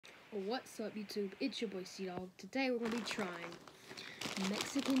What's up, YouTube? It's your boy C-Dog. Today we're going to be trying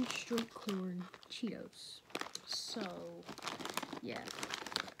Mexican street corn Cheetos. So, yeah.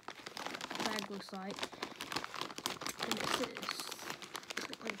 Bag looks like. And it says,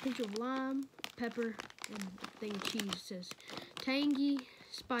 like a picture of lime, pepper, and a thing of cheese. It says tangy,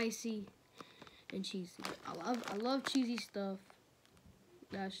 spicy, and cheesy. I love cheesy stuff.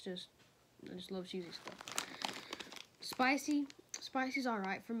 I just love cheesy stuff. Spicy's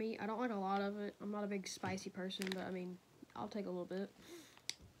alright for me. I don't like a lot of it. I'm not a big spicy person, but I mean, I'll take a little bit.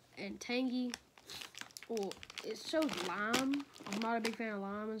 And tangy, well, it shows lime. I'm not a big fan of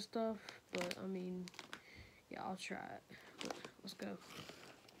lime and stuff, but I mean, yeah, I'll try it. But let's go.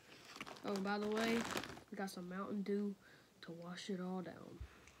 Oh, by the way, we got some Mountain Dew to wash it all down.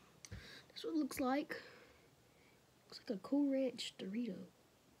 That's what it looks like. Looks like a Cool Ranch Dorito.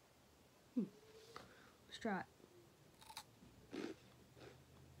 Let's try it.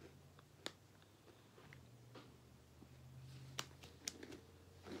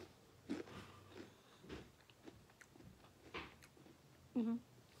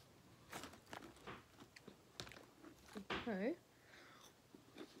 Okay.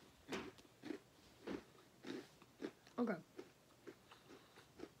 Okay.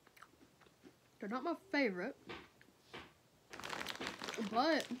 They're not my favorite,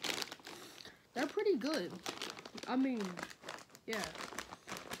 but they're pretty good. I mean, yeah,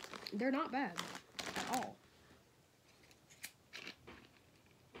 they're not bad at all.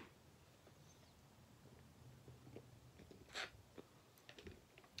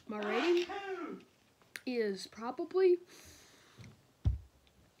 My rating is probably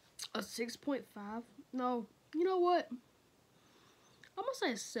a 6.5. No, you know what? I'm gonna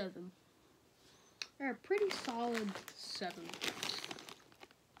say a 7. They're a pretty solid 7.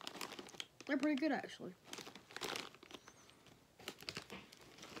 They're pretty good, actually.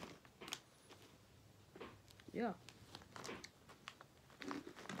 Yeah.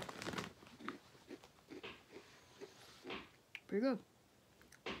 Pretty good.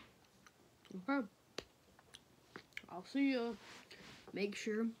 Okay. I'll see ya. Make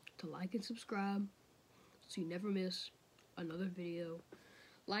sure to like and subscribe so you never miss another video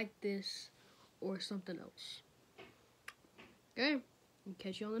like this or something else. Okay? I'll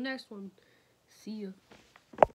catch you on the next one. See ya.